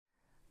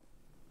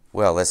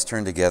Well, let's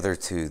turn together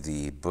to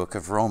the book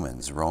of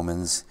Romans,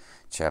 Romans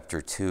chapter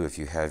 2, if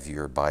you have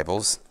your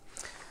Bibles.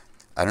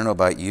 I don't know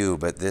about you,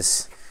 but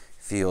this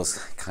feels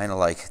kind of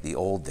like the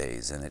old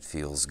days, and it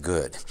feels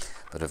good.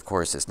 But of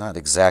course, it's not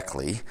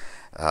exactly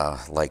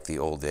like the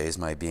old days.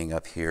 My being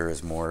up here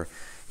is more,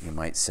 you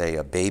might say,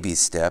 a baby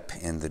step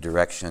in the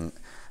direction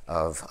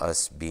of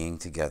us being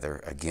together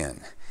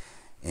again.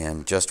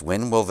 And just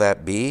when will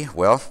that be?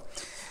 Well,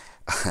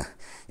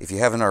 if you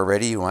haven't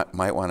already, you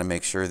might want to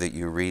make sure that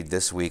you read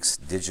this week's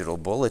digital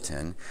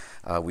bulletin.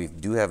 We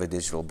do have a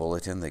digital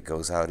bulletin that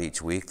goes out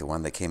each week, the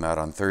one that came out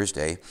on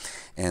Thursday,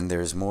 and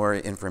there's more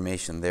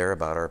information there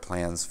about our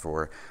plans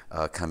for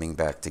coming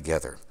back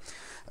together.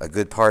 A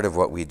good part of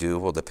what we do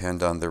will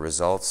depend on the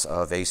results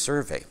of a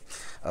survey,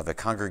 of a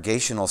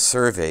congregational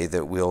survey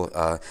that will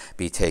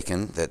be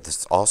taken,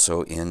 that's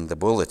also in the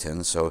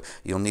bulletin. So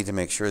you'll need to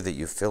make sure that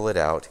you fill it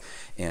out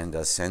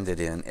and send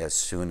it in as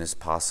soon as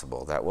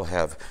possible. That will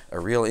have a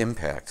real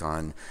impact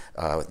on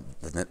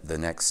the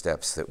next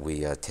steps that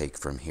we take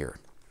from here.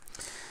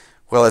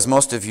 Well, as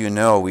most of you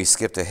know, we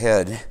skipped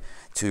ahead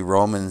to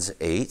Romans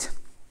 8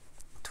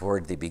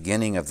 toward the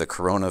beginning of the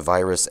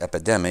coronavirus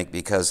epidemic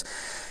because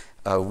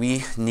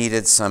we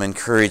needed some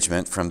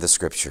encouragement from the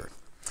Scripture.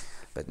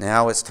 But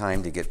now it's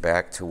time to get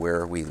back to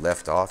where we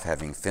left off,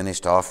 having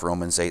finished off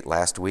Romans 8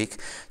 last week,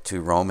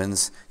 to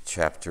Romans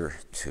chapter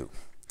 2.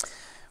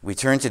 We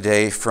turn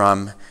today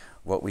from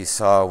what we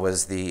saw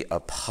was the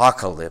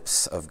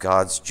apocalypse of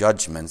God's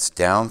judgments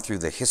down through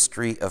the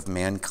history of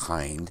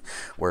mankind,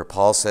 where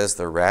Paul says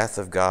the wrath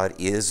of God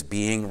is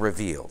being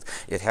revealed.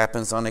 It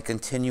happens on a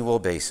continual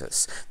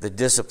basis, the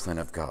discipline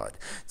of God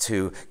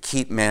to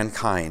keep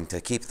mankind,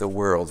 to keep the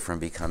world from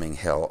becoming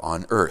hell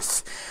on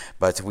earth.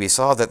 But we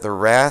saw that the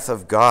wrath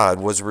of God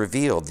was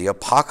revealed, the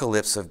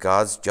apocalypse of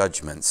God's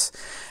judgments.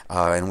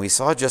 And we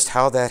saw just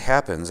how that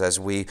happens as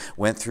we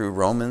went through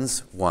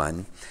Romans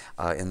 1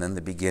 and then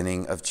the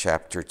beginning of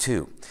chapter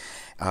 2.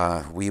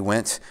 We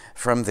went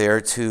from there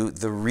to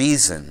the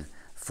reason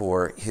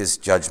for his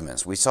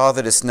judgments. We saw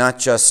that it's not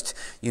just,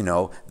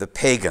 the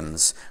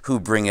pagans who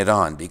bring it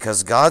on,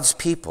 because God's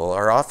people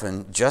are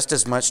often just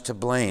as much to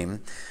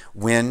blame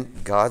when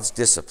God's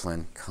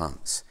discipline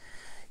comes.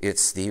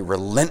 It's the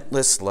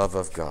relentless love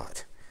of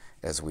God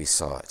as we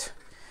saw it.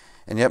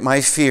 And yet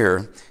my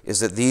fear is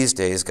that these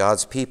days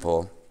God's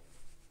people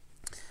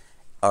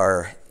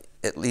are,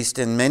 at least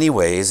in many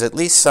ways, at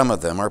least some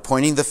of them, are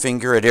pointing the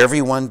finger at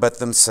everyone but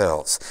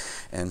themselves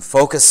and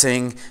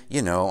focusing,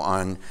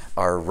 on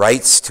our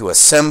rights to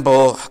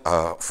assemble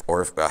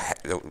or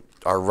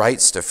our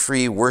rights to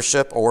free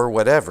worship or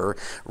whatever,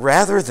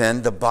 rather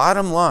than the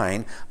bottom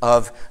line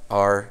of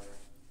our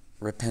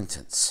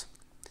repentance.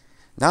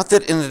 Not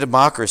that in a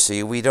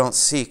democracy we don't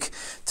seek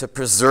to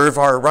preserve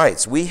our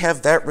rights. We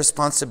have that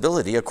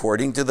responsibility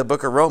according to the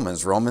book of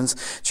Romans, Romans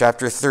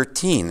chapter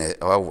 13,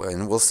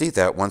 and we'll see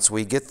that once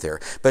we get there.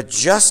 But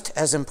just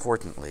as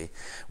importantly,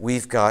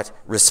 we've got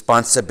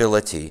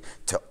responsibility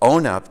to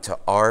own up to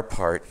our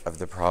part of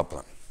the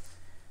problem,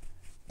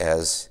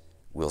 as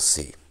we'll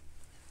see.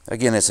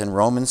 Again, it's in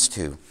Romans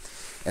 2,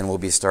 and we'll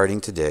be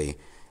starting today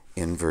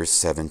in verse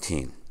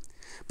 17.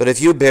 But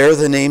if you bear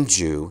the name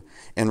Jew,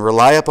 and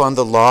rely upon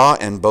the law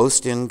and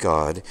boast in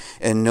God,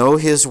 and know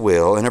his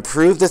will, and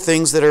approve the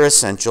things that are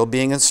essential,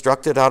 being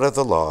instructed out of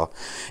the law,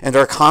 and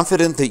are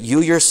confident that you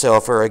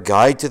yourself are a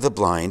guide to the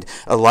blind,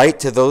 a light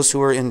to those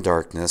who are in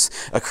darkness,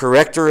 a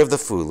corrector of the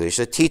foolish,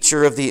 a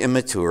teacher of the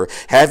immature,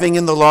 having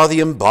in the law the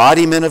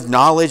embodiment of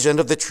knowledge and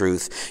of the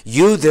truth,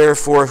 you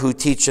therefore who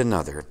teach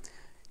another,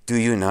 do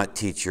you not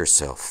teach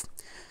yourself?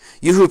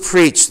 You who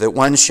preach that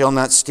one shall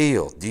not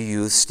steal, do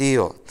you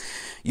steal?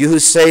 You who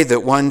say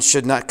that one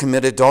should not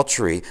commit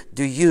adultery,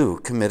 do you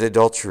commit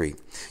adultery?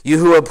 You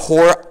who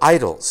abhor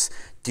idols,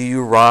 do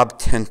you rob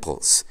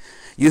temples?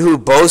 You who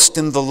boast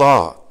in the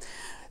law,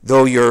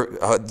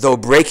 though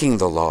breaking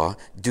the law,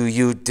 do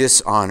you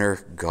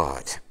dishonor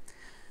God?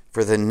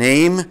 For the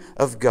name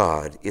of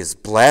God is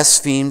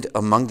blasphemed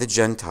among the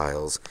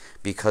Gentiles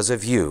because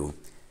of you,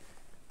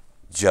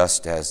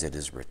 just as it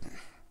is written.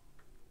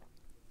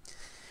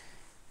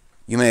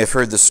 You may have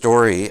heard the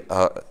story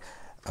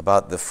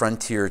about the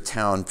frontier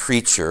town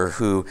preacher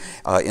who,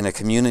 in a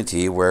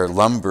community where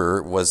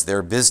lumber was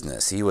their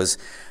business, he was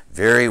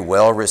very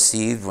well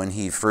received when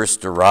he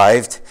first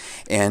arrived,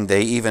 and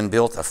they even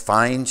built a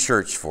fine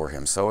church for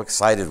him. So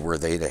excited were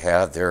they to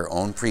have their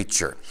own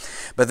preacher.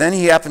 But then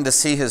he happened to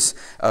see his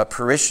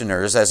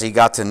parishioners, as he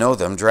got to know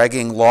them,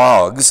 dragging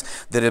logs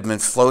that had been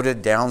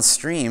floated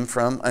downstream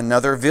from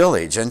another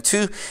village. And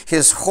to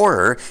his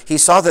horror, he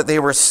saw that they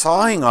were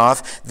sawing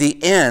off the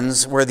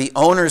ends where the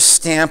owner's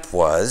stamp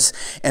was,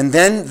 and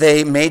then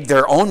they made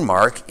their own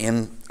mark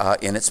in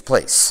its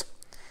place.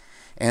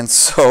 And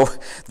so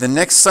the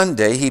next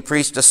Sunday, he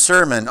preached a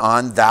sermon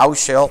on thou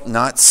shalt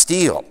not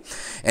steal.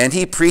 And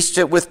he preached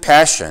it with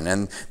passion,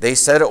 and they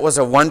said it was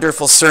a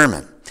wonderful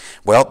sermon.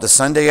 Well, the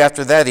Sunday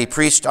after that, he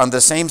preached on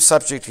the same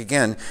subject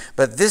again,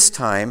 but this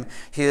time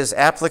his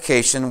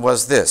application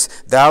was this: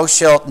 thou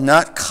shalt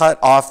not cut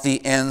off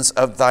the ends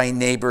of thy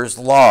neighbor's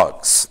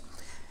logs.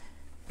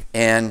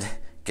 And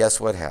guess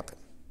what happened?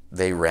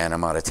 They ran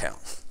him out of town.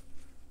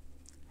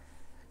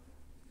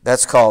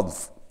 That's called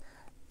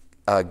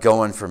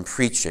going from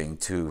preaching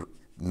to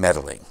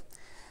meddling,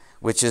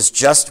 which is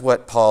just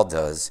what Paul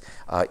does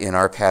in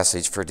our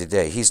passage for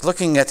today. He's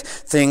looking at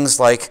things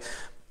like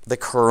the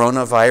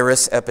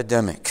coronavirus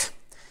epidemic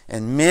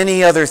and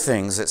many other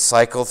things that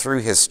cycle through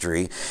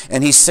history.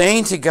 And he's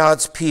saying to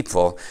God's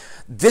people,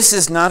 this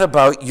is not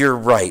about your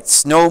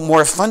rights. No,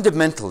 more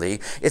fundamentally,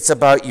 it's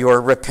about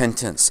your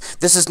repentance.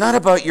 This is not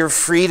about your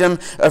freedom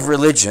of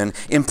religion,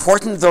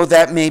 important though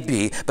that may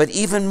be, but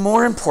even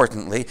more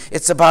importantly,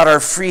 it's about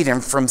our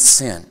freedom from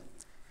sin.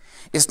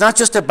 It's not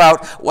just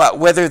about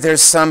whether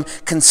there's some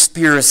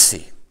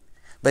conspiracy,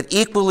 but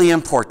equally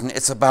important,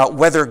 it's about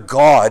whether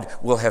God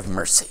will have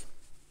mercy.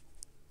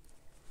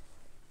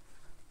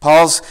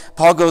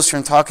 Paul goes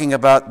from talking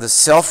about the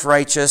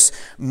self-righteous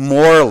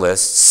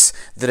moralists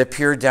that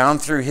appear down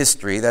through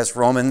history, that's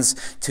Romans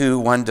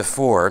 2,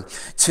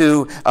 1-4,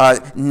 to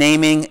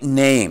naming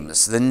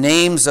names, the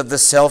names of the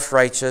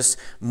self-righteous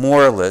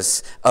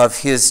moralists of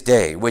his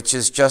day, which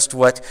is just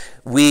what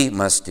we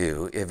must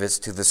do if it's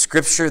to the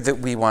scripture that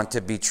we want to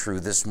be true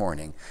this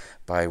morning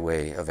by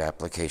way of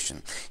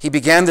application. He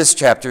began this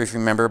chapter, if you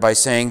remember, by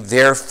saying,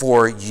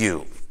 therefore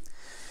you.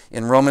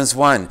 In Romans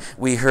 1,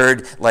 we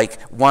heard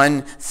like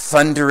one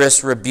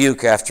thunderous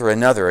rebuke after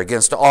another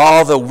against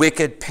all the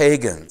wicked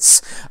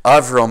pagans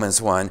of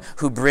Romans 1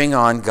 who bring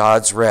on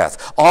God's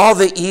wrath. All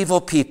the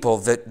evil people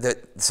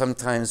that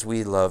sometimes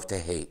we love to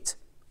hate.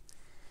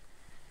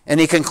 And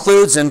he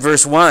concludes in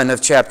verse 1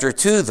 of chapter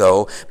 2,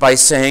 though, by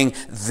saying,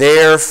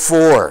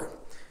 therefore.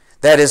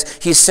 That is,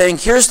 he's saying,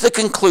 here's the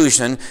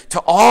conclusion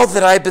to all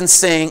that I've been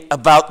saying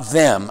about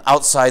them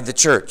outside the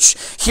church.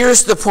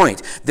 Here's the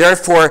point.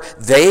 Therefore,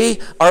 they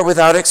are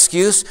without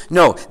excuse?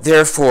 No,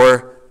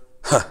 therefore,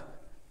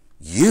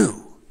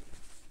 you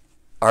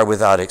are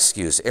without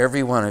excuse,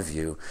 every one of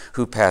you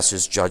who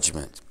passes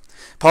judgment.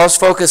 Paul's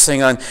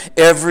focusing on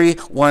every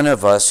one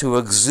of us who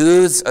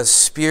exudes a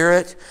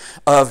spirit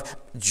of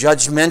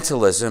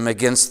judgmentalism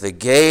against the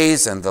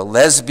gays and the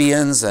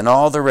lesbians and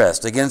all the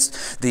rest,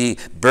 against the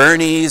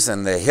Bernies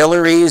and the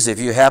Hillarys, if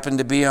you happen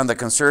to be on the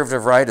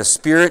conservative right, a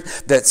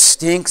spirit that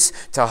stinks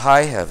to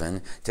high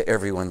heaven to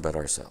everyone but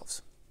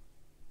ourselves.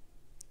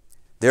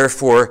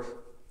 Therefore,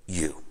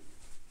 you.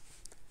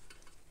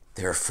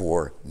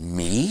 Therefore,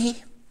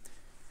 me?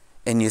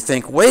 And you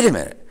think, wait a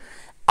minute,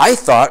 I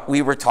thought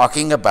we were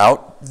talking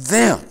about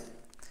them.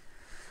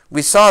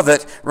 We saw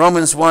that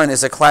Romans 1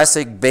 is a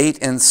classic bait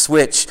and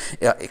switch,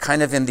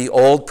 kind of in the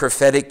old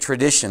prophetic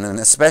tradition, and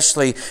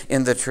especially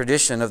in the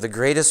tradition of the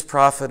greatest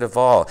prophet of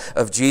all,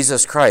 of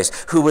Jesus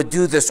Christ, who would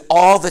do this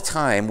all the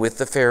time with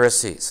the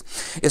Pharisees.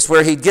 It's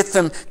where he'd get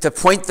them to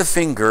point the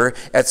finger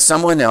at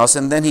someone else,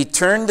 and then he'd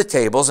turn the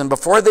tables, and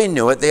before they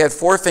knew it, they had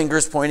four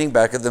fingers pointing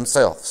back at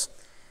themselves.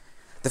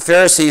 The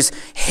Pharisees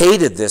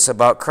hated this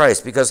about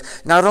Christ because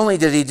not only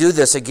did he do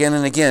this again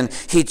and again,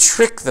 he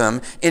tricked them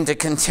into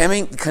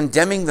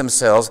condemning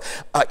themselves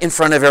in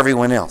front of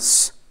everyone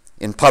else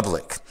in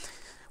public,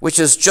 which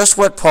is just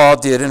what Paul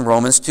did in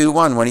Romans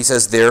 2:1 when he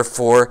says,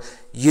 therefore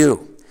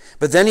you.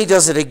 But then he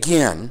does it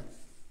again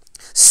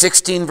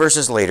 16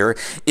 verses later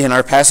in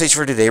our passage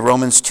for today,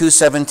 Romans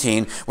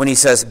 2:17, when he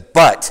says,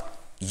 but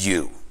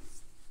you.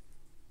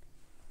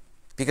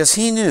 Because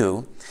he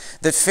knew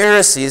that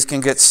Pharisees can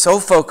get so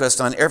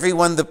focused on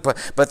everyone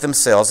but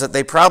themselves that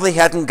they probably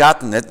hadn't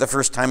gotten it the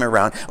first time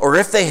around, or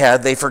if they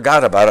had, they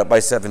forgot about it by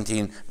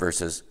 17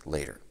 verses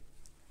later.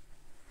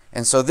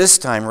 And so this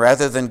time,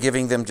 rather than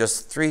giving them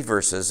just 3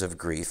 verses of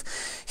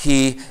grief,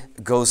 he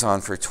goes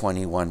on for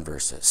 21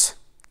 verses.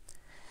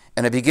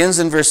 And it begins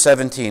in verse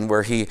 17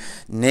 where he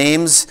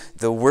names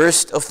the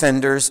worst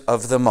offenders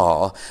of them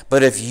all,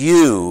 but if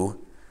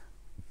you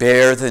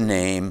bear the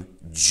name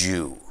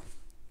Jew.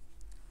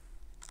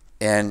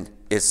 And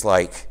it's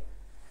like,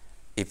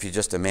 if you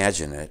just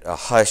imagine it, a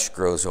hush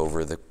goes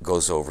over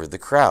the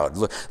crowd.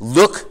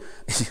 Look,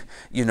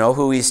 you know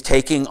who he's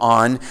taking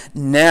on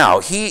now.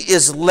 He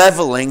is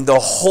leveling the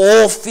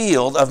whole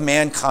field of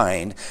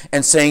mankind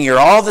and saying, you're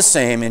all the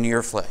same in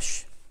your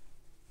flesh.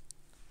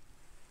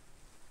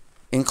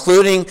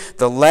 Including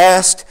the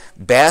last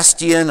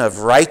bastion of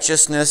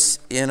righteousness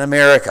in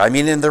America,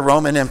 in the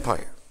Roman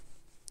Empire.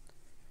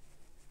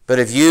 But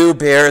if you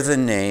bear the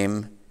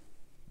name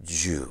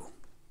Jew,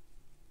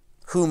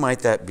 who might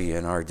that be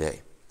in our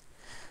day?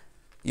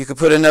 You could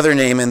put another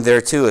name in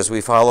there too as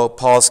we follow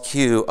Paul's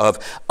cue of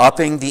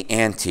upping the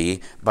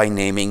ante by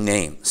naming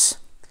names.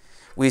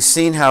 We've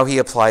seen how he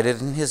applied it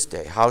in his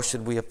day. How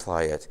should we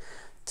apply it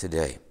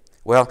today?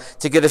 Well,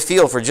 to get a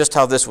feel for just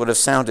how this would have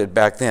sounded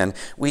back then,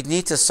 we'd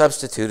need to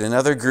substitute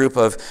another group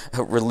of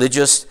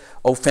religious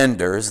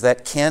offenders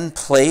that can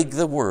plague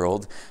the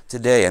world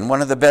today. And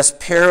one of the best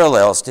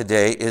parallels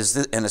today is,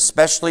 and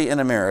especially in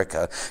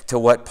America, to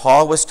what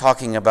Paul was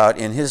talking about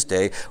in his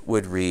day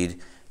would read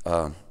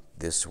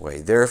this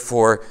way.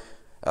 Therefore,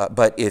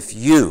 but if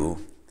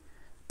you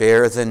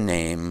bear the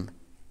name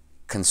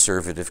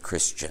conservative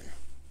Christian.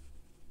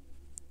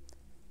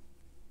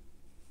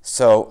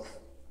 So,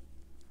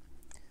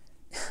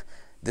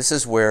 This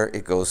is where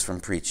it goes from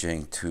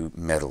preaching to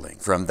meddling,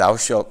 from thou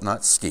shalt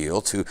not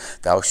steal to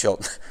thou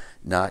shalt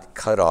not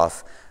cut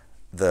off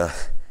the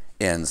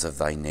ends of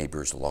thy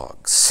neighbor's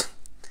logs.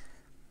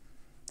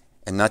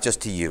 And not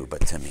just to you,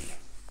 but to me,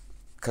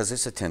 because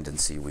it's a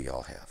tendency we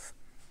all have.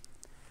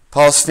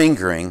 Paul's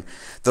fingering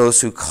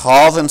those who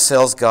call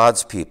themselves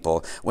God's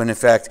people, when in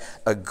fact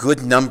a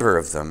good number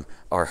of them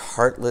are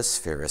heartless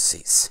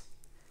Pharisees.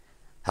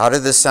 How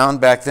did this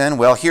sound back then?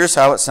 Well, here's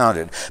how it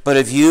sounded. But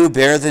if you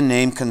bear the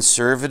name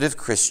conservative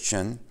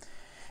Christian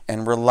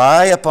and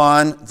rely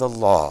upon the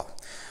law,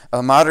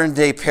 a modern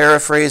day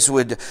paraphrase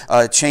would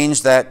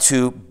change that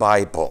to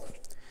Bible.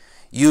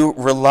 You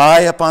rely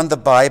upon the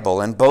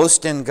Bible and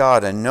boast in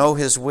God and know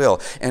His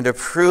will and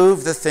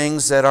approve the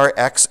things that are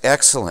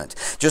excellent,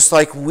 just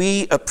like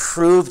we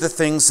approve the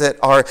things that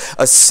are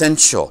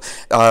essential.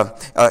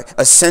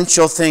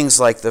 Essential things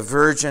like the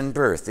virgin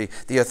birth,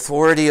 the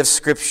authority of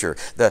Scripture,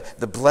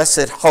 the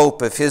blessed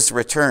hope of His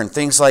return,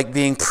 things like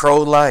being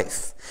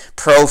pro-life,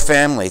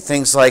 pro-family,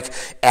 things like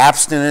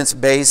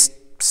abstinence-based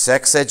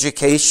sex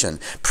education,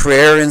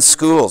 prayer in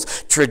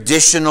schools,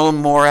 traditional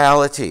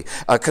morality,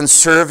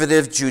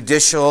 conservative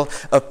judicial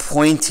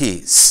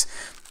appointees.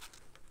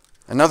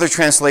 Another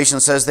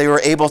translation says they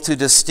were able to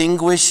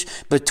distinguish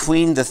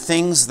between the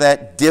things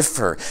that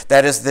differ,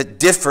 that is, that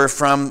differ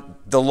from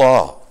the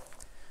law.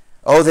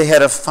 Oh, they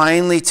had a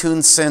finely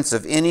tuned sense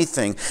of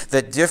anything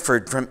that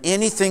differed from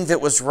anything that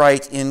was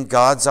right in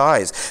God's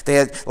eyes. They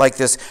had like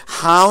this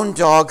hound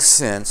dog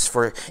sense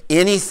for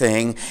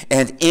anything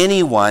and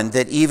anyone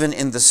that even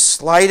in the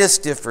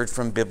slightest differed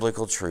from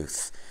biblical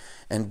truth.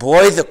 And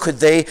boy, could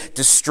they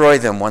destroy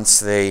them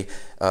once they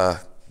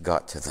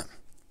got to them.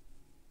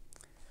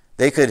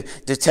 They could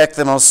detect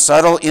the most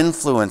subtle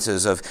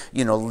influences of,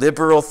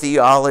 liberal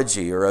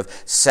theology or of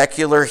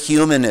secular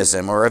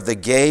humanism or of the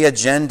gay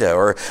agenda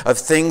or of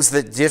things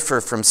that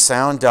differ from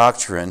sound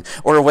doctrine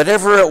or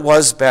whatever it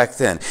was back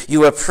then.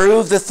 You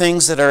approve the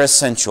things that are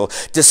essential,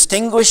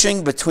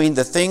 distinguishing between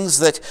the things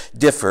that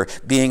differ,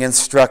 being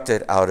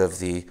instructed out of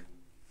the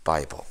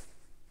Bible.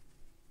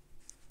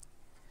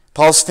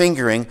 Paul's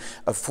fingering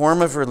a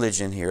form of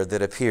religion here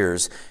that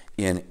appears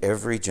in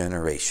every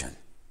generation.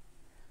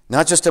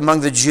 Not just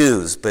among the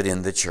Jews, but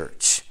in the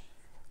church.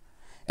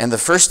 And the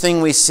first thing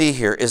we see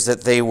here is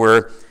that they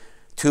were,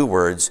 two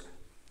words,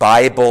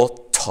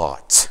 Bible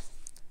taught.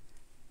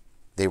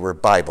 They were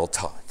Bible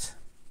taught.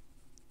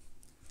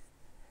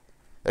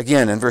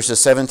 Again, in verses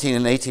 17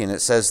 and 18, it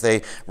says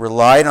they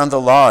relied on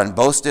the law and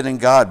boasted in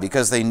God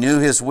because they knew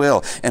His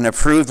will and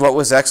approved what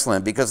was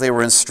excellent because they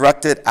were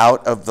instructed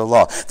out of the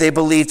law. They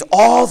believed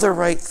all the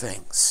right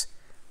things.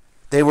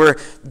 They were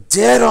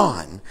dead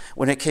on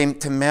when it came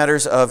to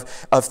matters of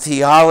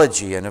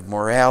theology and of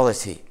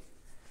morality.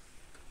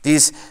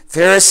 These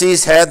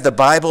Pharisees had the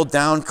Bible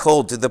down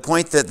cold to the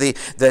point that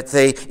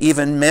they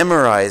even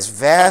memorized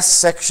vast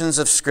sections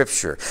of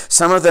Scripture.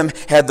 Some of them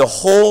had the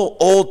whole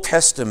Old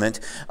Testament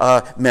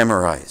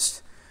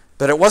memorized.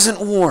 But it wasn't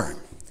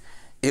warm.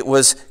 It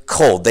was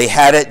cold. They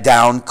had it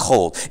down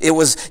cold. It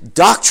was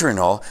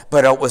doctrinal,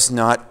 but it was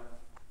not,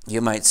 you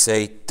might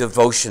say,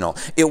 devotional.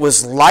 It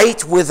was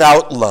light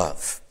without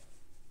love.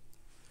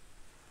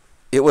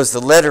 It was the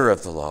letter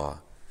of the law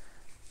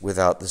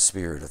without the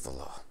spirit of the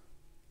law.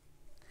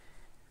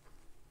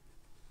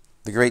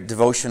 The great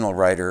devotional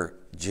writer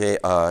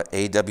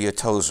A.W.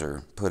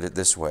 Tozer put it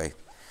this way.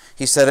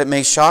 He said, "It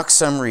may shock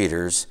some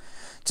readers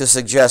to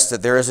suggest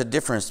that there is a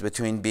difference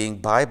between being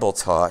Bible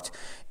taught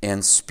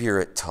and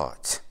spirit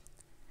taught.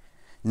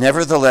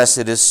 Nevertheless,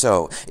 it is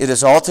so. It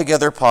is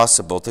altogether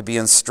possible to be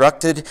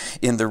instructed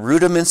in the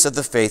rudiments of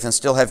the faith and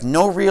still have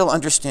no real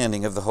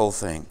understanding of the whole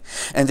thing.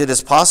 And it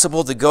is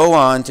possible to go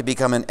on to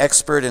become an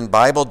expert in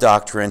Bible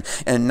doctrine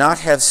and not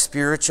have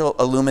spiritual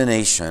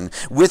illumination,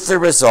 with the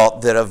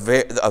result that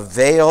a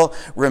veil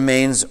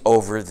remains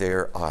over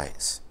their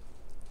eyes."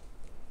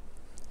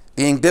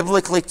 Being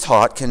biblically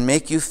taught can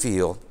make you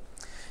feel,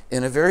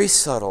 in a very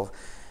subtle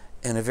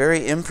and a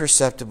very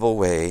imperceptible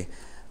way,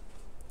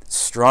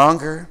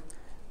 stronger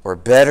or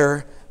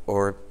better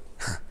or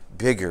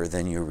bigger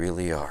than you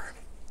really are.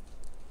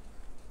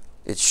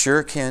 It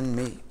sure can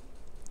me.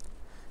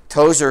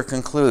 Tozer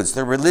concludes,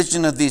 the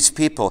religion of these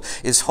people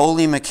is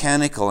wholly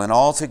mechanical and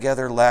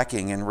altogether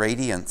lacking in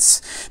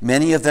radiance.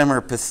 Many of them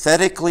are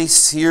pathetically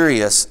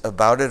serious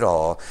about it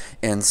all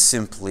and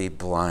simply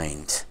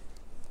blind.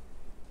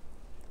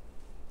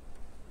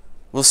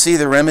 We'll see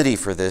the remedy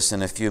for this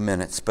in a few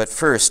minutes, but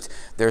first,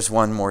 there's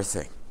one more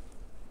thing.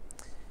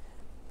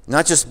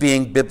 Not just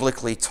being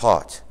biblically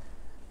taught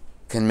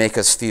can make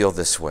us feel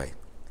this way.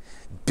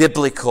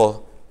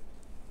 Biblical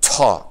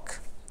talk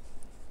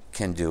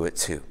can do it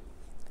too.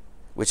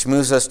 Which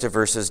moves us to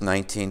verses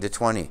 19 to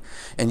 20.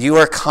 "And you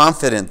are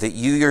confident that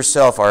you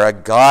yourself are a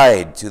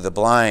guide to the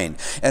blind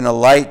and a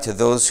light to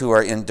those who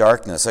are in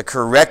darkness, a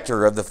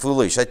corrector of the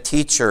foolish, a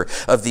teacher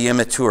of the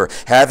immature,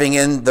 having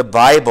in the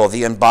Bible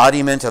the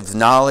embodiment of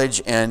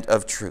knowledge and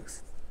of truth."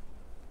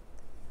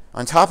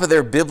 On top of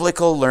their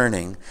biblical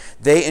learning,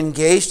 they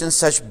engaged in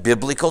such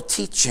biblical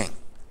teaching.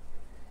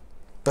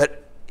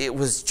 But it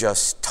was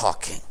just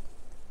talking.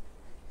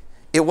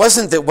 It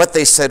wasn't that what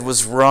they said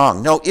was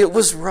wrong. No, it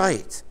was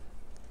right.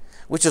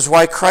 Which is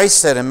why Christ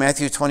said in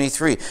Matthew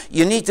 23,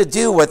 you need to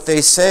do what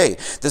they say.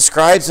 The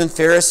scribes and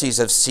Pharisees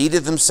have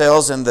seated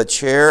themselves in the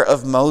chair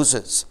of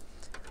Moses,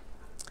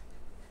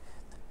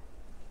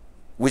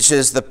 which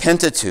is the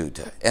Pentateuch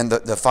and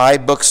the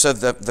five books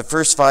of the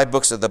first 5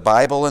 books of the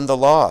Bible and the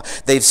law.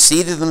 They've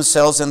seated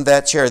themselves in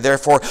that chair.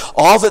 Therefore,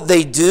 all that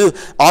they do,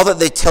 all that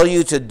they tell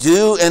you to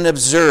do and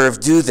observe,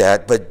 do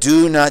that, but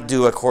do not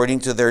do according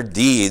to their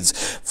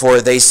deeds,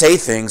 for they say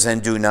things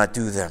and do not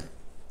do them.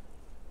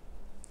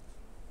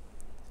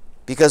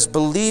 Because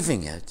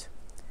believing it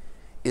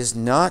is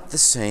not the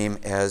same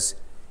as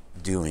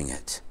doing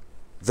it,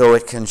 though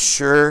it can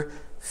sure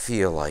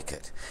feel like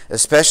it,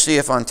 especially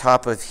if on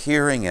top of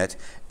hearing it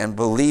and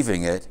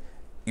believing it,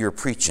 you're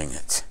preaching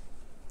it.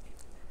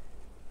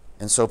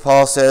 And so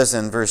Paul says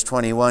in verse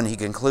 21, he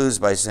concludes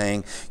by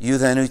saying, you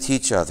then who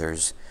teach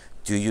others,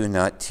 do you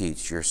not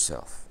teach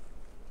yourself?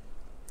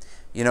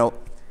 You know,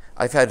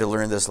 I've had to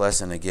learn this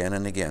lesson again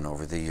and again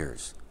over the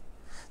years.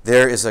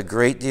 There is a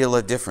great deal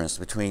of difference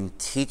between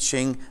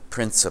teaching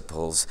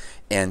principles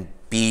and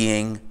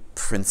being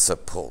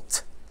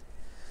principled.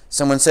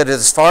 Someone said it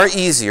is far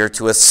easier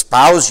to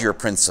espouse your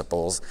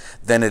principles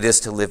than it is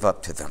to live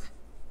up to them.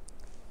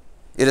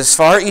 It is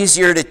far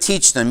easier to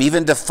teach them,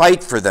 even to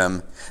fight for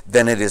them,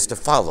 than it is to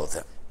follow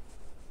them.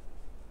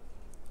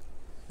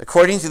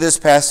 According to this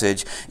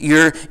passage,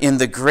 you're in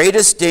the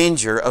greatest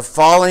danger of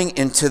falling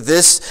into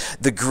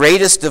the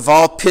greatest of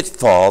all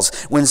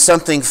pitfalls, when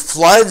something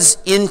floods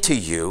into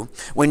you,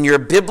 when you're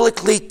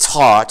biblically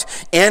taught,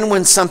 and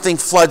when something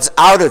floods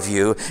out of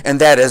you, and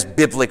that is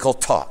biblical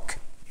talk.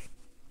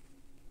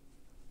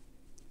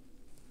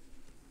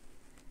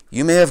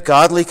 You may have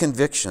godly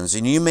convictions,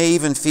 and you may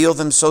even feel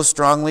them so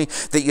strongly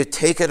that you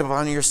take it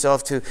upon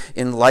yourself to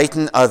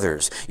enlighten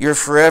others. You're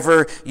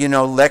forever,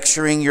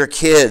 lecturing your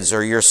kids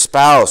or your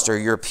spouse or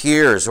your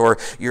peers or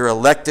your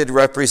elected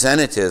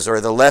representatives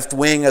or the left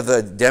wing of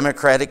the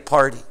Democratic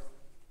Party.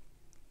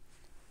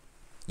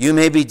 You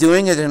may be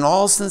doing it in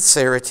all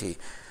sincerity,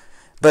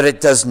 but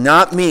it does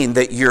not mean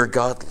that you're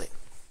godly.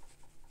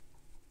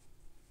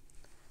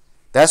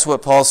 That's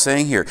what Paul's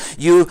saying here.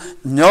 You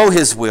know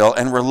his will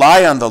and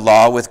rely on the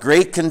law with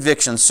great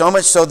conviction, so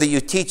much so that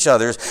you teach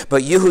others,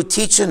 but you who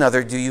teach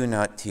another, do you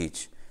not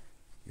teach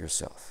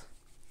yourself?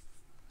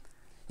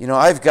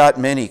 I've got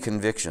many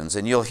convictions,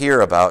 and you'll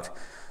hear about,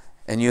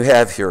 and you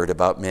have heard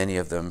about many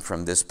of them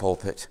from this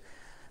pulpit,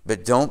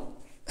 but don't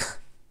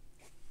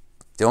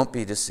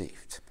be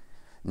deceived.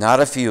 Not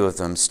a few of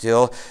them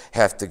still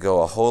have to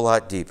go a whole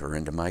lot deeper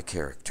into my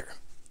character.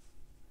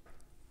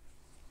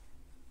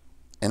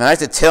 And I have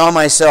to tell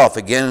myself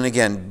again and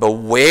again,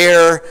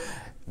 beware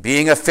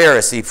being a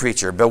Pharisee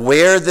preacher.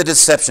 Beware the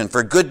deception.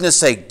 For goodness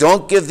sake,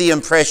 don't give the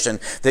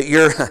impression that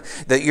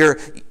you're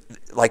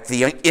like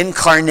the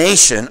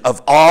incarnation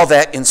of all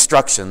that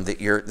instruction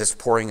that's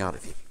pouring out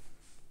of you.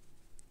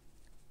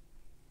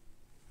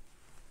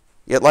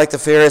 Yet like the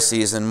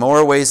Pharisees, in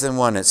more ways than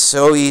one, it's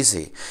so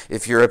easy,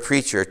 if you're a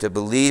preacher, to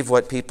believe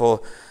what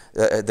people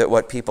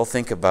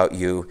think about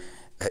you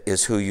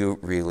is who you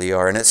really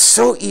are. And it's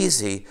so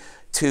easy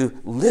to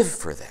live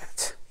for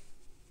that.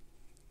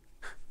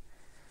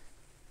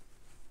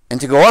 And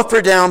to go up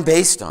or down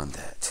based on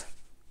that.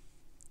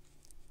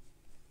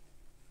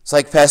 It's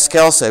like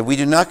Pascal said, we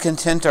do not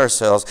content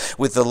ourselves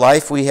with the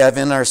life we have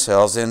in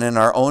ourselves and in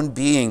our own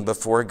being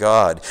before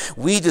God.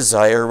 We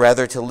desire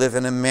rather to live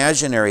an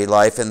imaginary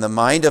life in the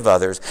mind of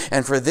others,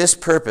 and for this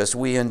purpose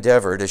we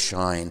endeavor to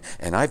shine.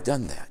 And I've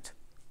done that.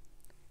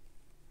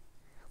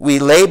 We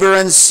labor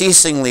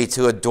unceasingly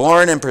to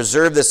adorn and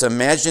preserve this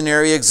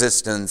imaginary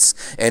existence,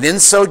 and in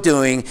so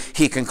doing,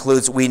 he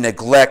concludes, we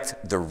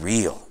neglect the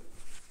real,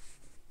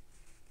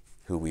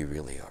 who we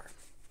really are.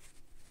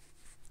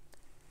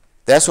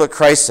 That's what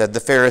Christ said the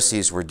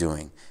Pharisees were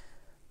doing.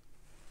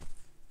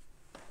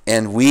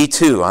 And we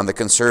too, on the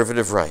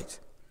conservative right,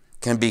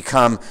 can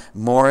become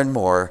more and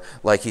more,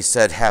 like he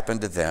said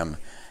happened to them,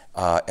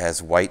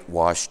 as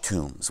whitewashed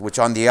tombs, which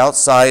on the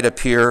outside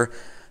appear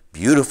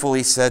beautiful,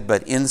 he said,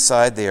 but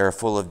inside they are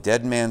full of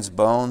dead man's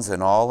bones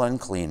and all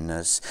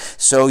uncleanness.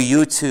 So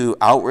you too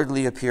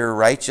outwardly appear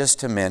righteous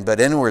to men, but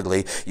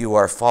inwardly you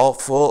are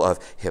full of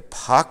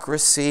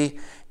hypocrisy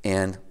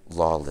and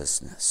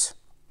lawlessness.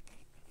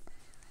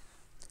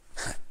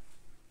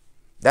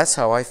 That's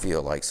how I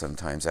feel like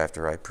sometimes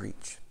after I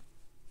preach.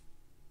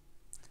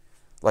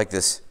 Like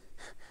this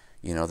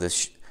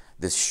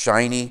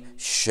shiny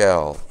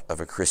shell of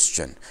a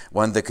Christian,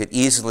 one that could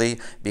easily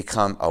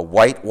become a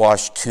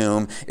whitewashed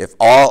tomb if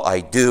all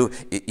I do,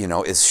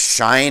 is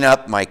shine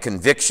up my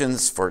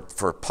convictions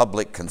for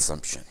public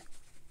consumption.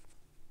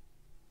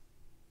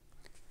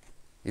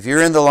 If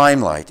you're in the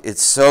limelight,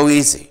 it's so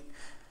easy.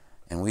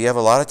 And we have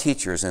a lot of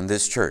teachers in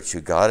this church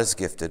who God has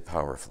gifted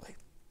powerfully.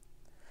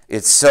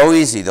 It's so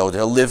easy, though,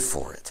 to live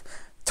for it,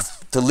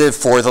 to live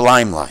for the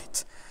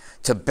limelight,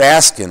 to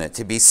bask in it,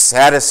 to be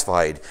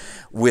satisfied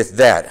with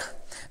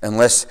that,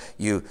 unless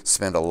you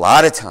spend a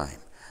lot of time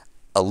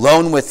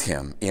alone with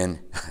him in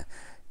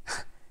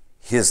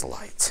his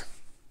light.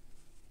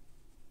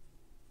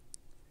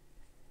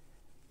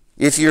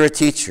 If you're a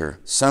teacher,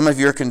 some of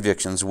your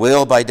convictions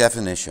will, by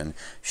definition,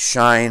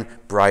 shine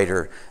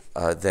brighter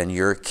than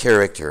your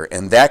character.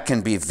 And that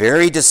can be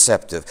very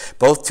deceptive,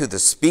 both to the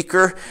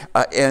speaker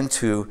and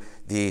to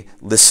the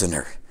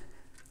listener.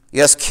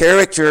 Yes,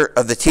 character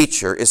of the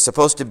teacher is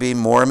supposed to be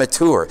more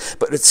mature,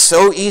 but it's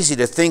so easy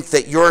to think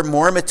that you're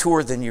more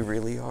mature than you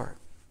really are.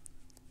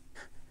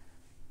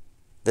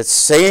 That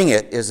saying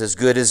it is as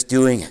good as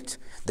doing it.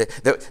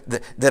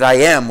 That I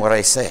am what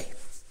I say.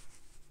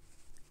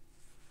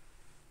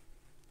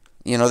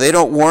 You know, they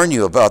don't warn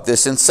you about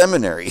this in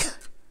seminary.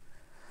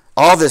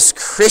 All this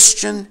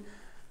Christian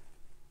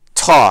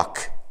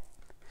talk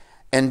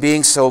and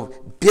being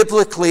so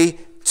biblically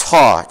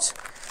taught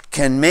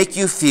can make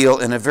you feel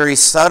in a very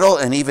subtle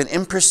and even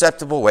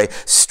imperceptible way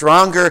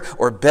stronger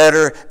or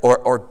better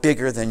or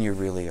bigger than you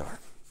really are.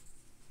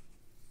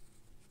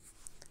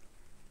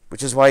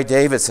 Which is why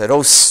David said,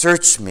 "Oh,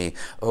 search me,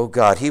 O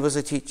God." He was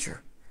a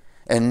teacher.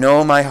 "And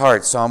know my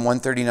heart," Psalm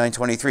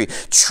 139:23.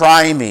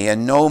 "Try me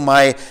and know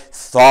my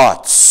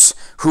thoughts,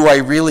 who I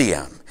really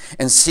am,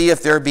 and see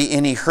if there be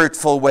any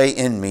hurtful way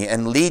in me,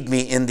 and lead me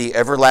in the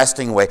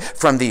everlasting way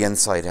from the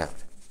inside out."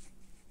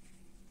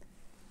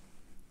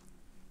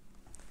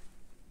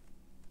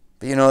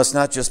 But you know, it's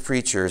not just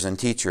preachers and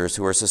teachers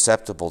who are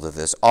susceptible to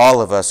this.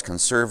 All of us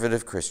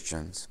conservative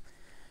Christians,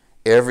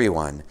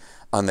 everyone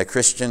on the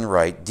Christian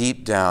right,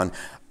 deep down,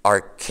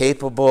 are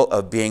capable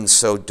of being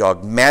so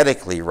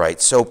dogmatically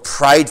right, so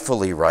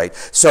pridefully right,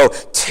 so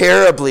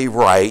terribly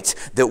right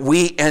that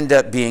we end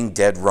up being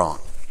dead wrong.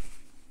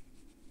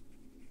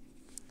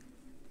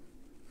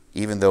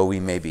 Even though we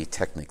may be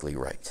technically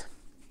right.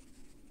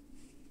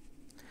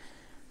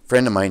 A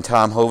friend of mine,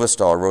 Tom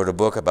Hovestall, wrote a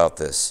book about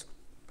this,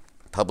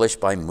 published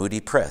by Moody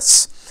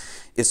Press.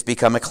 It's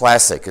become a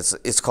classic.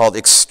 It's called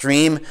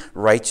Extreme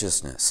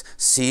Righteousness,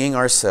 Seeing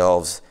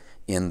Ourselves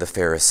in the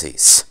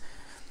Pharisees.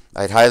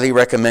 I'd highly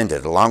recommend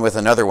it, along with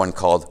another one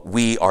called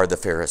We Are the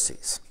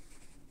Pharisees.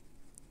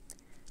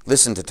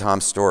 Listen to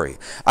Tom's story.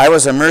 "I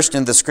was immersed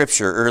in the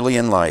Scripture early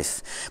in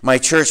life. My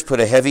church put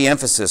a heavy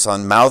emphasis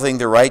on mouthing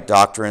the right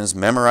doctrines,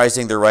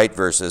 memorizing the right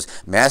verses,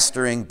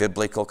 mastering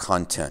biblical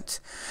content.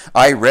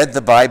 I read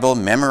the Bible,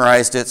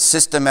 memorized it,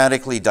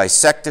 systematically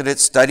dissected it,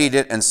 studied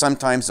it, and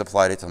sometimes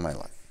applied it to my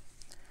life.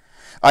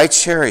 I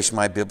cherish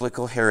my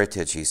biblical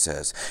heritage," he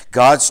says.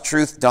 "God's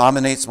truth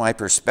dominates my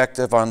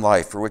perspective on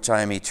life, for which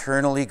I am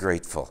eternally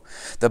grateful.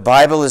 The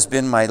Bible has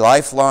been my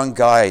lifelong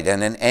guide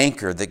and an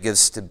anchor that gives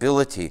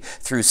stability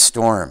through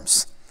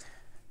storms."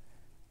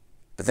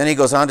 But then he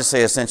goes on to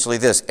say essentially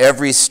this: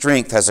 "Every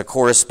strength has a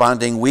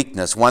corresponding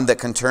weakness, one that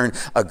can turn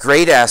a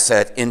great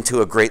asset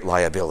into a great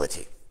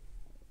liability."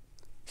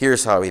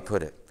 Here's how he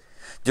put it.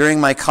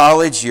 "During my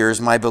college years,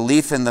 my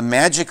belief in the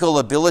magical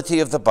ability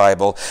of the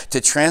Bible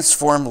to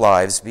transform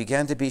lives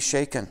began to be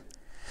shaken.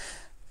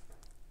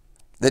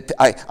 That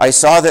I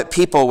saw that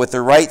people with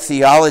the right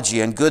theology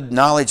and good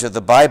knowledge of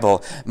the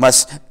Bible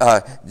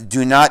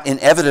do not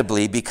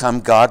inevitably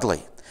become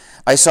godly.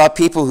 I saw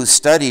people who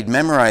studied,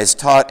 memorized,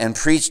 taught, and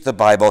preached the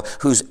Bible,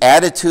 whose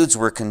attitudes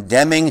were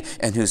condemning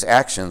and whose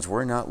actions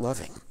were not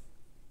loving.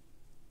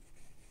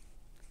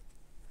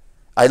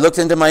 I looked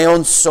into my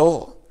own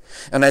soul,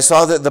 and I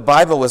saw that the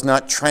Bible was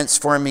not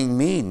transforming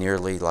me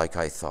nearly like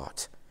I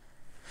thought.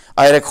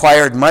 I had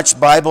acquired much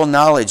Bible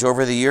knowledge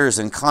over the years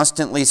and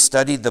constantly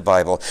studied the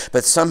Bible,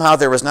 but somehow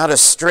there was not a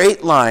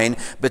straight line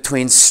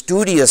between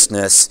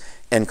studiousness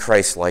and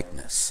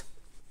Christ-likeness.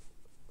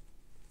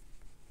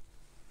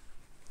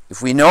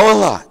 If we know a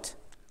lot,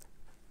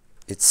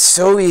 it's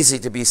so easy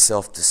to be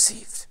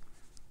self-deceived.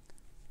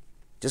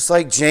 Just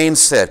like James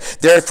said,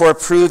 therefore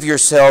prove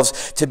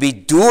yourselves to be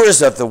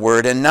doers of the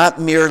word and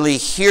not merely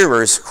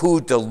hearers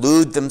who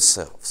delude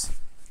themselves.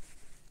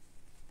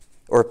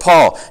 Or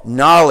Paul,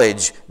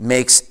 knowledge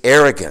makes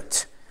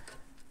arrogant.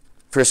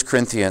 1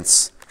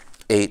 Corinthians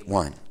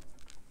 8:1.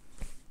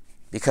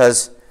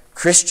 Because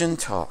Christian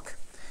talk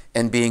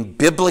and being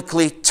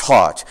biblically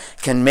taught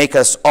can make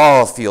us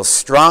all feel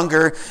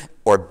stronger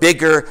or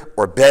bigger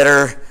or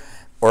better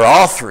or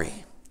all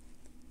three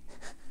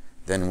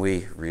than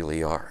we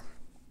really are.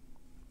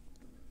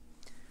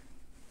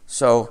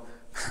 So,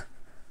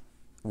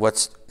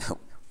 what's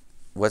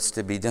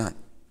to be done?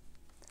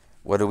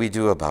 What do we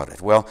do about it?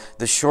 Well,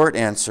 the short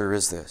answer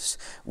is this.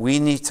 We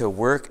need to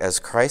work, as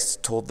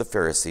Christ told the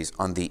Pharisees,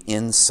 on the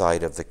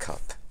inside of the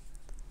cup.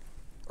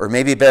 Or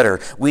maybe better,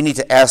 we need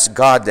to ask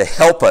God to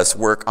help us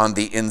work on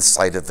the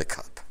inside of the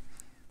cup.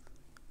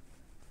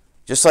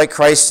 Just like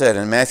Christ said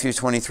in Matthew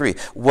 23,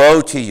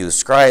 "Woe to you,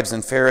 scribes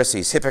and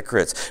Pharisees,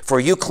 hypocrites, for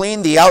you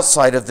clean the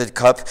outside of the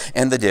cup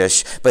and the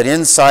dish, but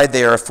inside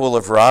they are full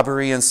of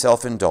robbery and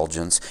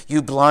self-indulgence.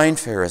 You blind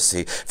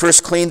Pharisee,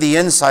 first clean the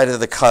inside of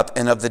the cup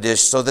and of the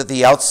dish, so that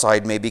the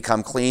outside may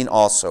become clean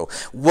also.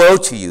 Woe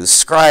to you,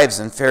 scribes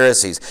and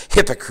Pharisees,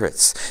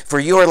 hypocrites, for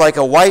you are like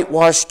a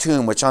whitewashed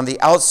tomb, which on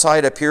the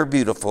outside appear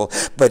beautiful,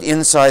 but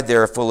inside they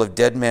are full of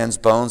dead men's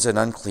bones and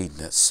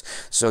uncleanness.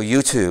 So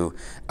you too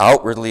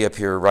outwardly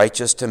appear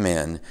righteous to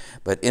men,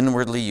 but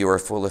inwardly you are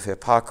full of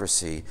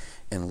hypocrisy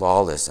and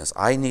lawlessness."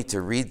 I need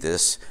to read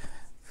this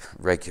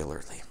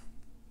regularly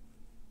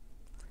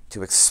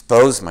to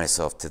expose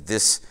myself to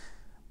this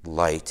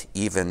light,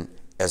 even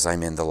as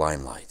I'm in the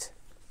limelight.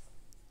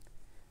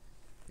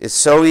 It's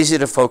so easy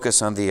to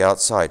focus on the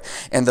outside.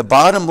 And the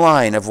bottom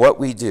line of what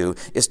we do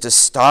is to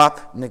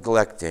stop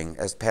neglecting,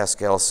 as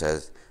Pascal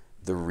says,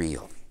 the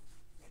real.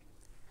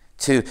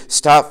 To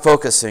stop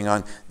focusing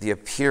on the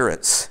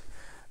appearance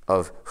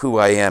of who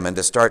I am and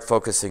to start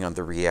focusing on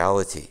the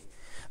reality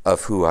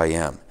of who I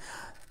am,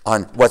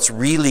 on what's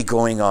really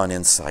going on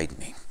inside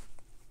me.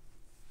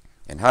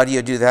 And how do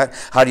you do that?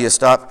 How do you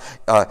stop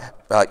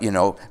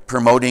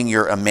promoting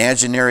your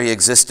imaginary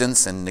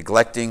existence and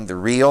neglecting the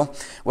real?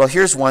 Well,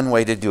 here's one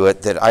way to do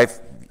it that I've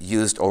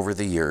used over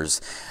the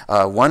years.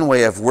 One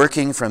way of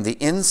working from the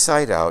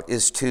inside out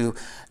is to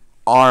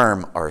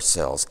arm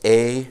ourselves.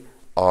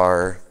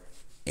 A-R-M.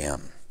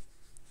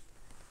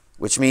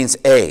 Which means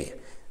A,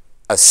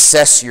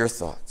 assess your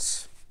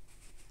thoughts.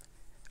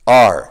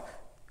 R,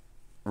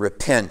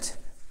 repent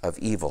of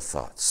evil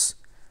thoughts.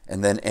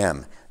 And then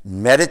M,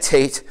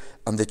 meditate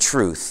on the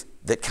truth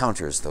that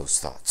counters those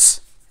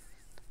thoughts.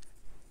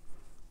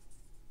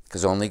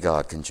 Because only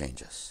God can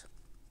change us.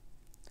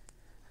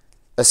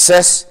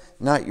 Assess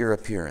not your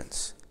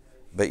appearance,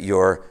 but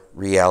your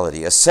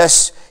reality.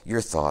 Assess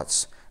your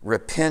thoughts.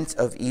 Repent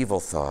of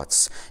evil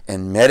thoughts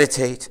and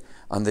meditate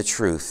on the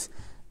truth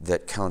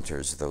that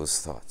counters those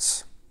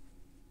thoughts.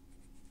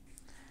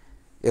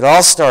 It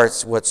all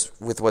starts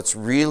with what's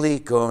really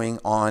going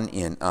on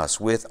in us,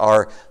 with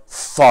our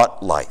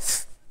thought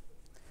life.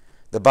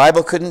 The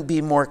Bible couldn't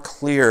be more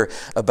clear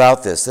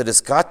about this, that it's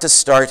got to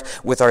start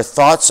with our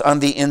thoughts on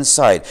the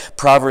inside.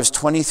 Proverbs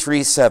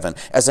 23:7,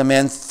 "As a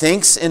man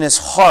thinks in his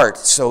heart,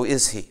 so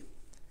is he."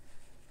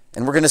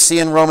 And we're going to see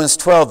in Romans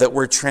 12 that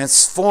we're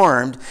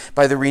transformed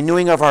by the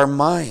renewing of our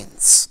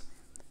minds.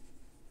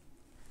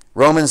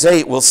 Romans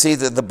 8, we'll see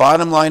that the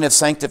bottom line of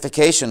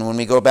sanctification, when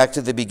we go back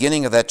to the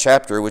beginning of that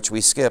chapter, which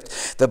we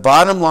skipped, the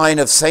bottom line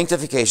of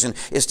sanctification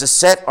is to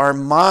set our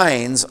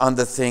minds on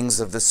the things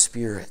of the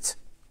Spirit.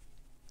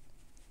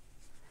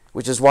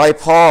 Which is why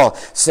Paul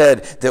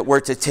said that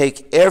we're to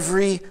take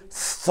every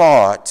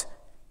thought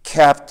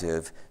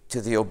captive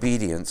to the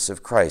obedience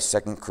of Christ,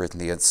 2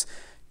 Corinthians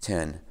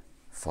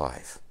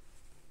 10:5.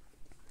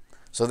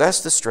 So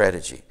that's the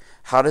strategy.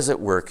 How does it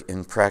work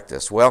in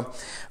practice? Well,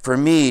 for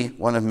me,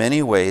 one of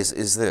many ways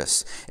is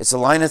this. It's a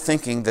line of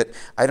thinking that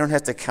I don't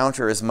have to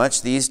counter as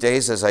much these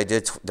days as I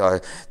did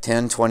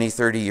 10, 20,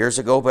 30 years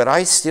ago, but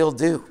I still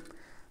do.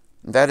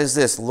 And that is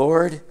this: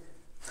 Lord,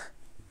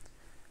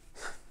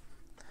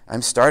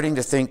 I'm starting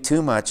to think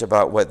too much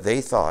about what they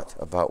thought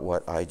about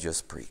what I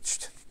just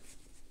preached.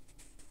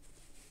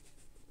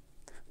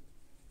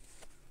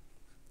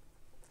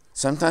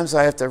 Sometimes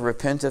I have to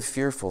repent of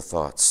fearful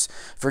thoughts.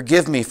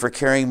 Forgive me for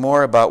caring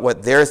more about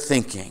what they're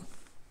thinking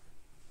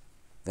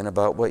than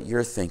about what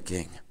you're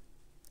thinking.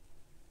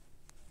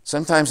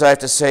 Sometimes I have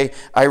to say,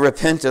 I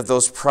repent of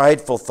those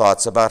prideful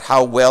thoughts about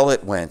how well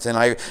it went, and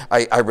I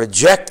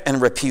reject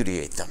and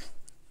repudiate them.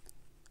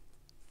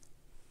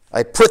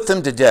 I put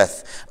them to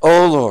death.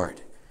 Oh Lord,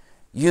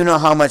 you know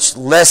how much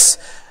less,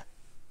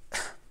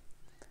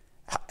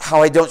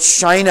 how I don't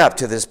shine up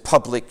to this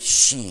public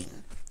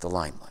sheen, the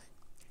limelight.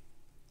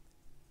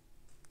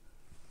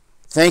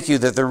 Thank you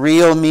that the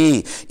real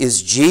me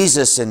is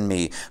Jesus in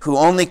me, who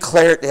only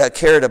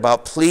cared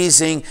about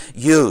pleasing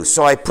you.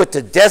 So I put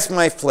to death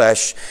my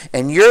flesh,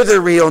 and you're the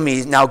real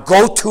me. Now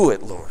go to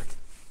it, Lord.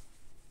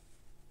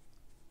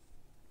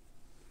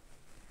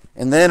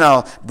 And then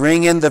I'll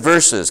bring in the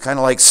verses, kind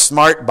of like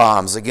smart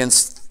bombs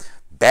against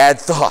bad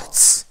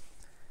thoughts.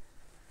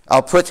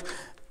 I'll put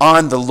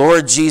on the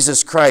Lord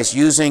Jesus Christ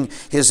using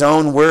his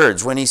own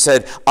words when he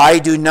said, "I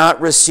do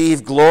not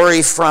receive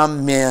glory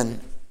from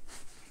men."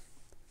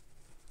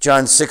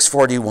 John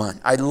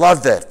 6:41. I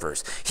love that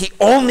verse. He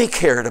only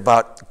cared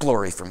about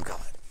glory from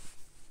God.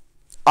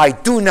 I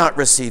do not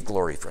receive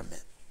glory from men.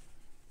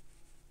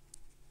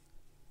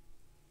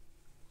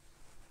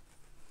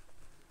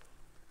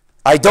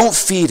 I don't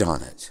feed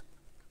on it.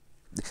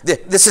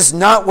 This is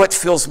not what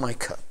fills my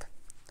cup.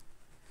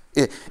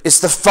 It's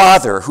the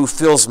Father who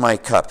fills my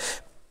cup.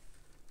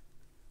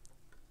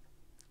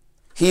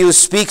 He who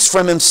speaks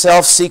from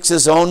himself seeks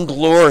his own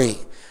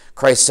glory,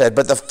 Christ said,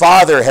 but the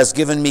Father has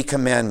given me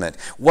commandment,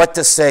 what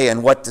to say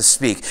and what to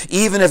speak,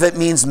 even if it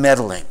means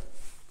meddling,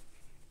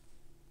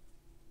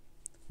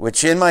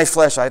 which in my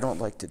flesh I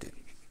don't like to do.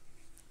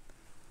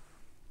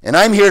 And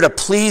I'm here to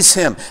please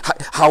him,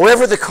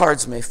 however the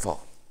cards may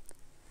fall.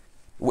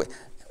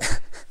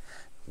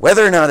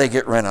 Whether or not I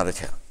get run out of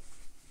town.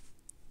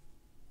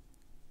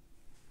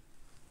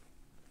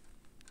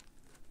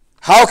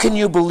 How can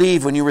you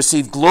believe when you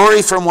receive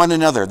glory from one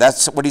another?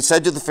 That's what he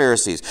said to the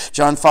Pharisees.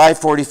 John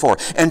 5:44.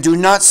 And do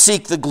not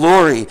seek the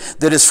glory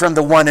that is from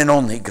the one and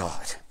only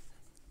God.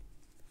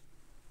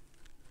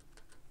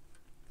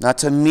 Not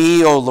to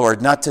me, O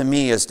Lord, not to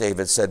me, as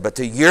David said, but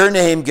to your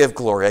name give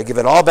glory. I give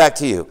it all back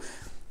to you.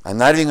 I'm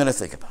not even going to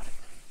think about it.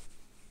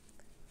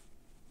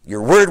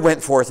 Your word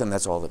went forth, and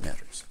that's all that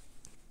matters.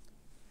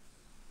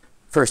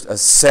 First,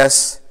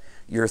 assess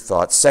your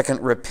thoughts.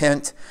 Second,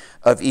 repent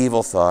of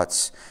evil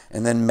thoughts.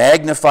 And then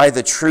magnify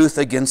the truth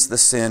against the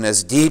sin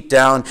as deep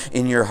down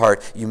in your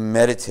heart you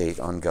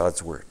meditate on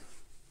God's word.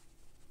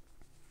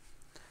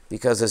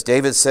 Because as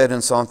David said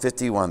in Psalm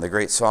 51, the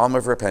great psalm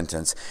of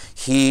repentance,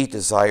 he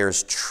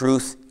desires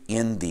truth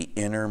in the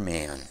inner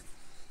man.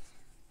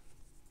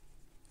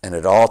 And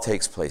it all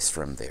takes place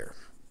from there.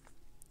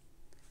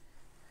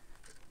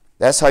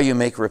 That's how you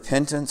make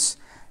repentance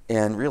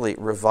and really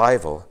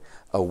revival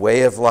a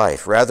way of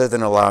life, rather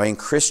than allowing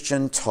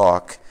Christian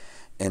talk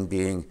and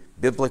being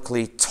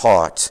biblically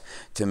taught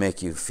to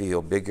make you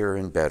feel bigger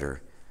and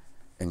better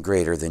and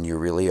greater than you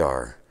really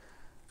are,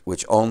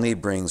 which only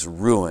brings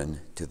ruin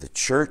to the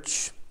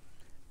church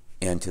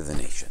and to the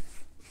nation.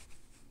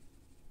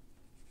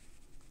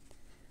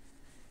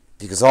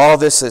 Because all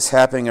this that's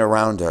happening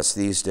around us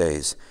these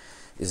days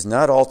is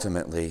not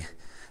ultimately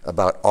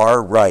about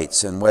our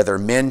rights and whether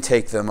men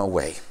take them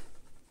away.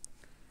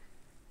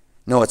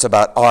 No, it's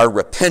about our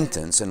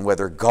repentance and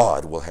whether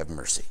God will have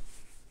mercy.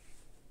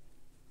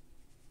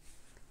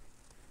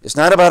 It's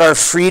not about our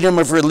freedom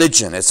of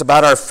religion. It's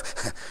about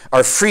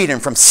our freedom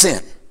from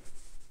sin,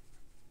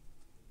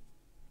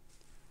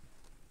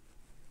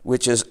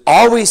 which is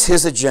always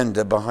his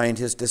agenda behind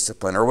his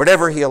discipline, or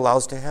whatever he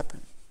allows to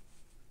happen.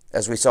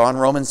 As we saw in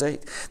Romans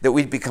 8, that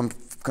we become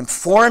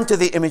conformed to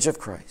the image of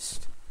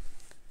Christ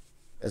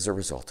as a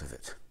result of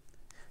it,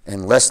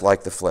 and less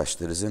like the flesh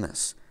that is in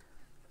us.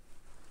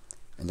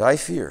 And I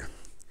fear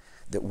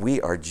that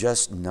we are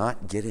just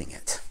not getting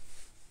it.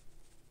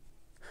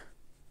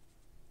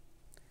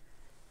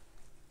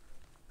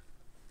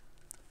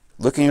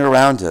 Looking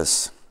around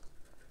us,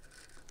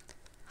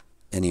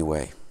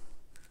 anyway.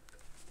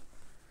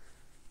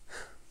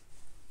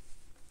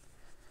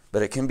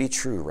 But it can be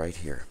true right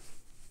here.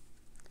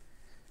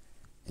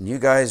 And you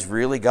guys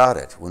really got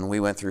it when we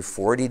went through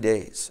 40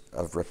 days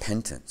of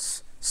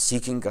repentance,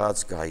 seeking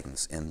God's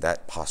guidance in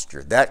that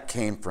posture. That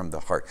came from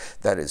the heart.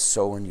 That is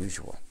so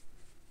unusual.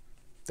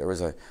 There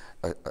was a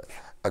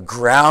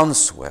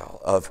groundswell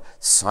of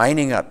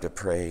signing up to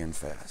pray and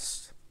fast.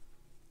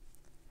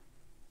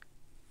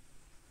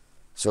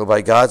 So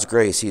by God's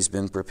grace, he's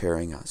been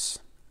preparing us.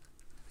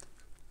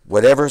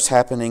 Whatever's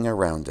happening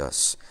around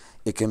us,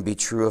 it can be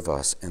true of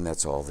us, and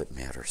that's all that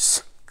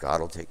matters.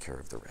 God will take care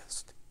of the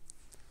rest.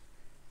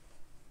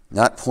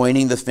 Not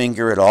pointing the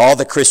finger at all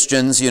the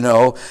Christians,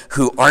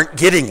 who aren't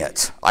getting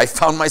it. I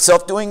found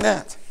myself doing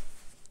that.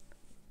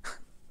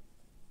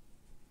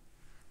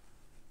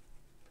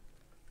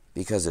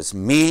 Because it's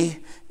me,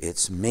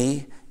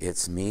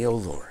 O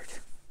Lord,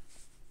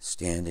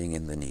 standing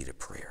in the need of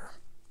prayer.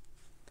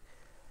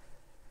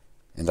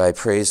 And I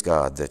praise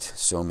God that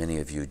so many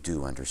of you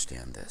do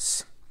understand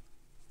this.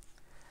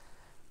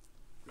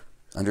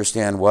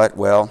 Understand what?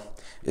 Well,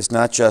 it's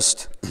not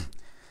just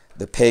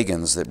the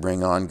pagans that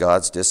bring on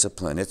God's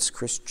discipline. It's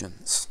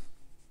Christians.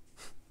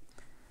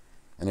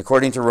 And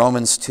according to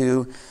Romans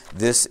 2,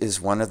 this is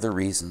one of the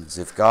reasons.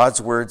 If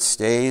God's word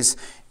stays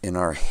in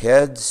our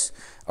heads,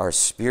 our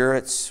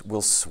spirits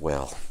will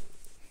swell.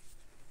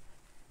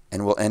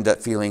 And we'll end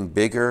up feeling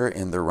bigger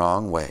in the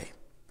wrong way.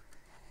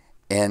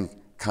 And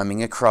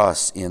coming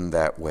across in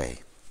that way.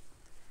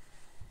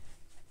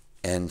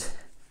 And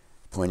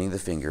pointing the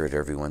finger at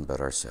everyone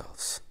but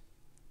ourselves.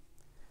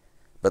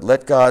 But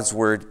let God's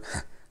word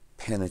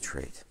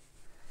penetrate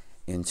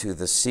into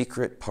the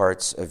secret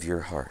parts of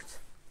your heart.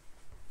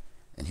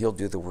 And he'll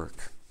do the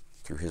work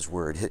through his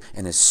word.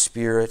 And his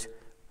spirit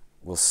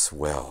will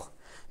swell.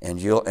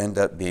 And you'll end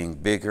up being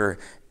bigger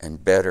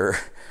and better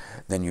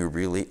than you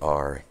really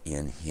are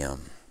in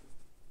him.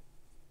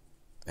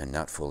 And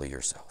not fully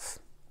yourself.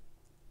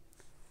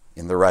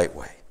 In the right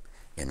way.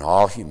 In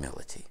all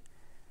humility.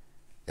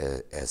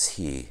 As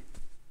he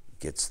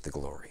gets the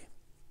glory.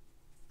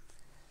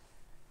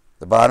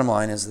 The bottom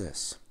line is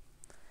this.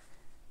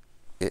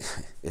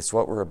 It's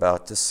what we're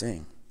about to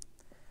sing.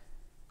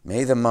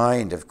 May the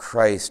mind of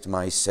Christ,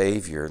 my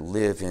Savior,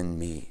 live in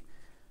me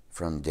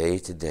from day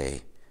to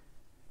day,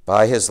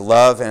 by his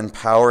love and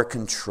power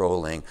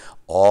controlling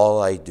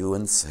all I do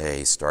and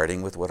say,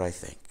 starting with what I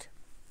think.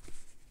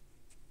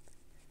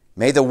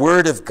 May the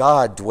word of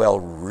God dwell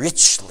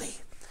richly,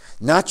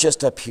 not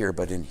just up here,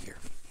 but in here.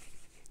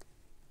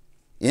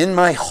 In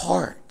my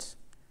heart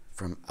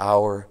from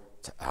hour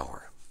to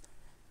hour,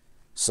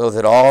 so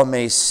that all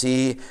may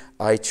see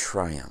I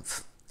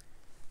triumph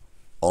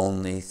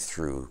only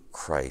through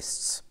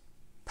Christ's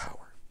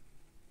power.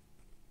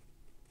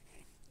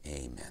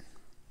 Amen.